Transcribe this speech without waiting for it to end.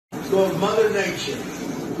called Mother Nature.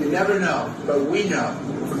 You never know, but we know.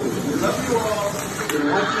 We love you all. We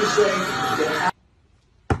want you safe. Get out.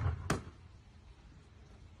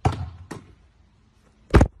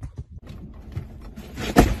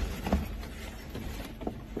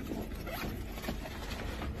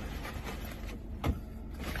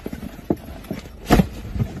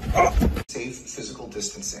 Safe physical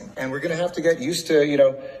distancing. And we're going to have to get used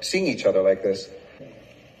to, seeing each other like this.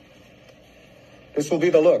 This will be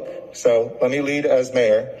the look. So let me lead as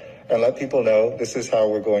mayor and let people know this is how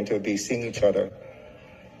we're going to be seeing each other.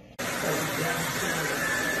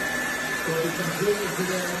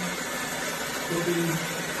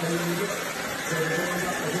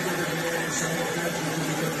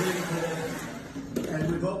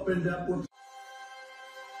 And we've opened up with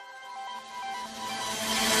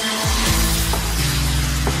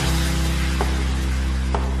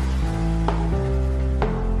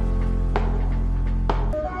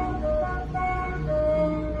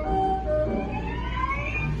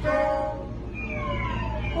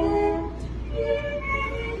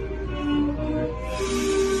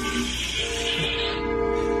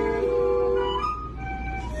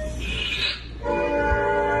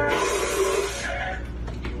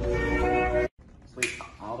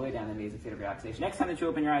relaxation. Next time that you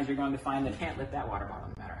open your eyes, you're going to find that you can't lift that water bottle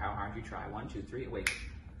no matter how hard you try. 1, 2, 3, awake.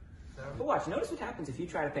 But watch, notice what happens if you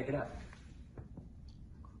try to pick it up.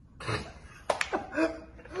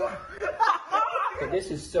 But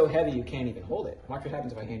this is so heavy you can't even hold it. Watch what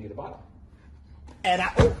happens if I hand you the bottle. And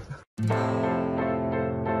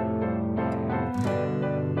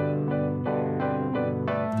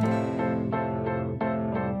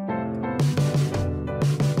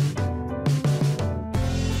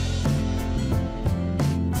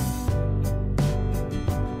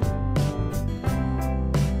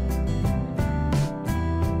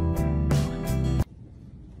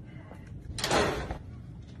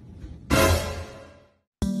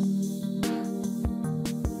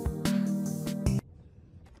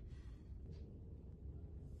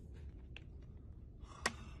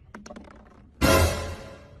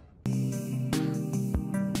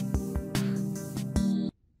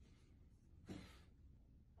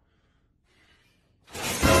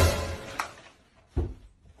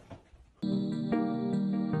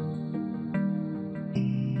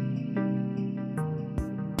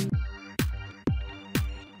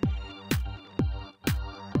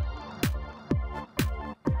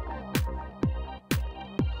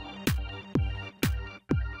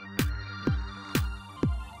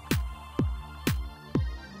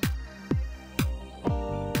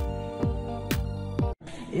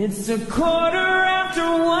it's 1:15.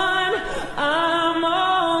 I'm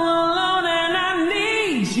all alone and I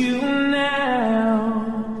need you now.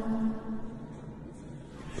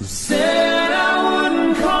 Said I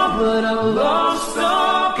wouldn't call, but I lost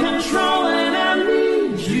all control and I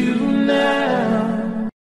need you now.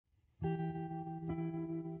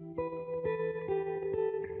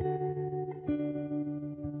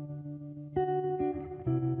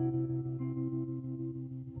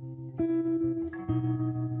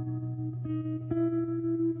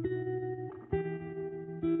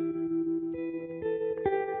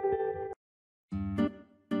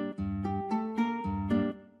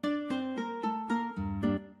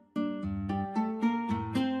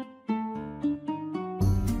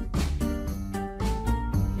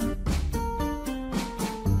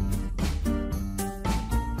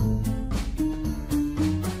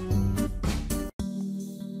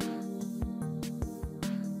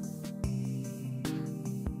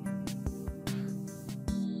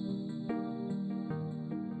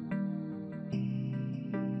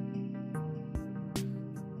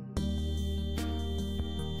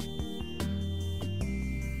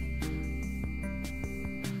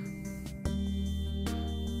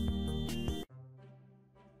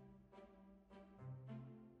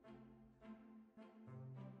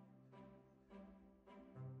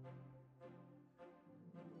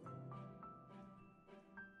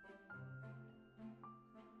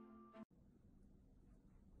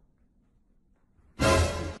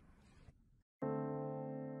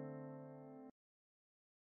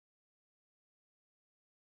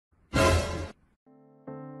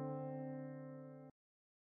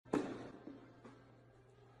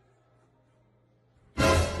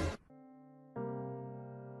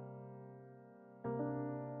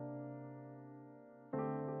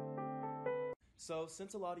 So,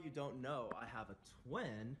 since a lot of you don't know, I have a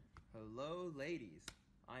twin. Hello, ladies.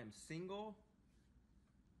 I am single.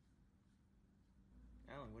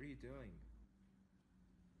 Alan, what are you doing?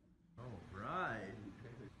 All right.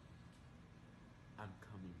 I'm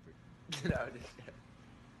coming for you. No, just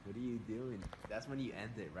What are you doing? That's when you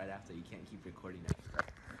end it right after. You can't keep recording it.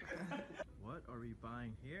 What are we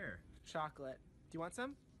buying here? Chocolate. Do you want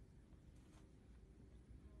some?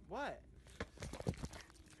 What?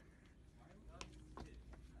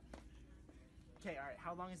 Okay, alright,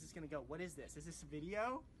 how long is this gonna go? What is this? Is this a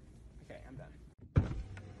video? Okay, I'm done.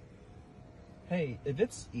 Hey, if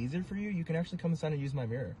it's easier for you, you can actually come inside and use my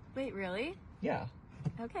mirror. Wait, really? Yeah.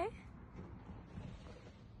 Okay.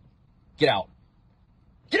 Get out.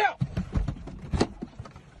 Get out!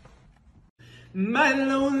 My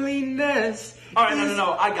loneliness. Alright,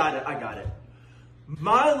 no. I got it.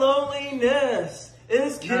 My loneliness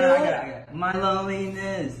is killing. I got it. My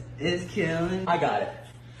loneliness is killing. I got it.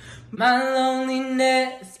 My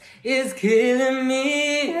loneliness is killing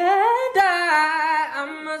me, and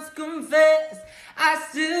I must confess, I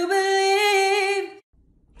still believe.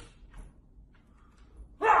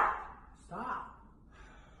 Stop.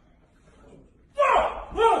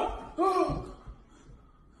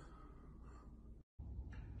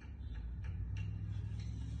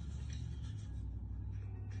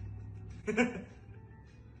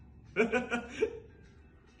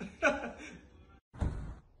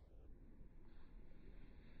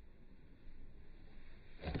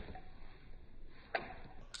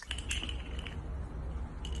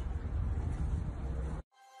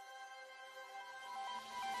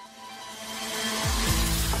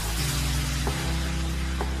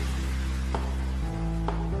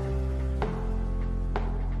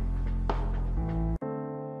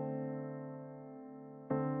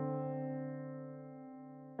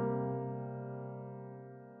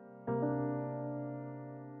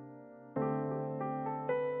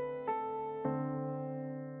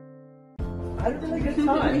 I had a really good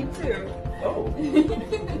time. Me too. Oh.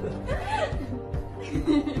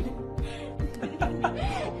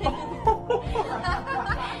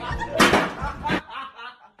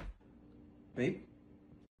 Babe?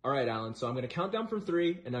 Alright, Alan, so I'm going to count down from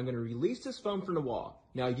 3, and I'm going to release this phone from the wall.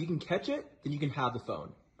 Now, if you can catch it, then you can have the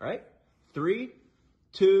phone. Alright? 3,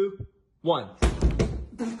 2, 1. What?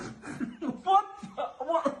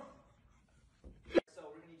 So,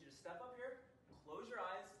 we're going to need you to step up here, close your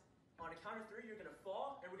eyes. On a count of 3, you're going to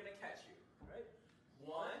fall, and we're going to catch you. Alright?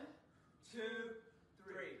 1, 2,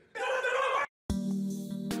 3.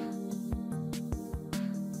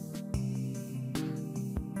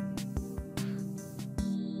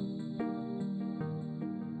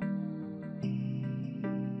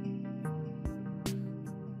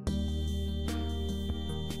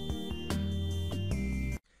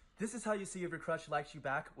 This is how you see if your crush likes you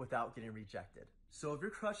back without getting rejected. So if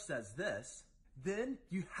your crush says this, then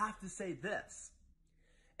you have to say this.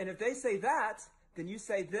 And if they say that, then you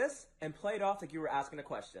say this and play it off like you were asking a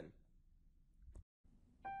question.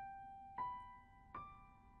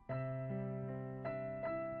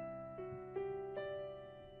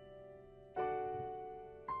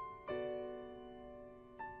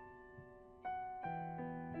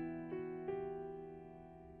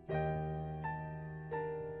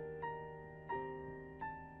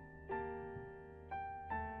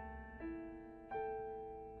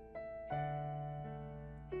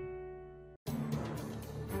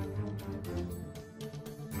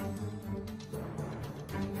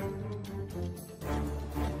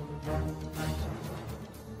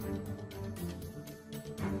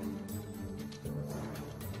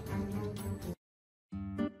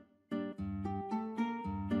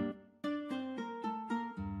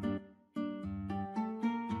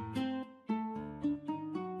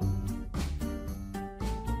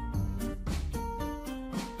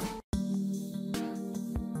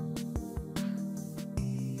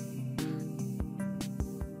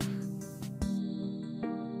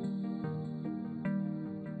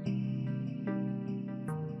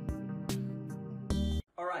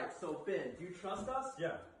 Alright, so Ben, do you trust us?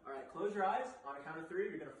 Yeah. Alright, close your eyes. On a count of 3,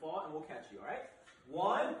 you're gonna fall and we'll catch you, alright?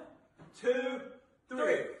 1, 2,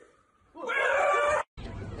 3.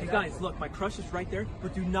 Hey guys, look, my crush is right there,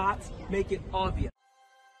 but do not make it obvious.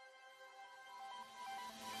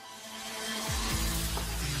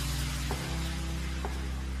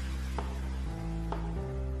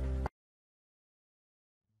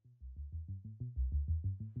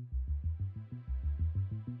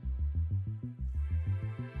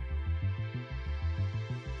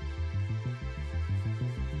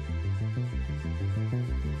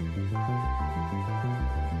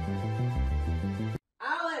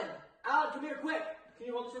 Alan, come here quick. Can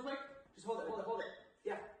you hold this real quick? Just hold it.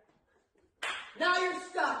 Yeah. Now you're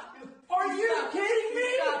stuck. Are you kidding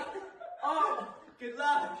me? Oh, good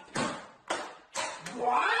luck.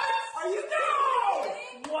 What? Are you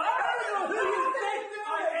no? What? I don't know who you think I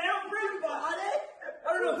am.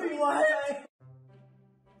 I don't know doing what?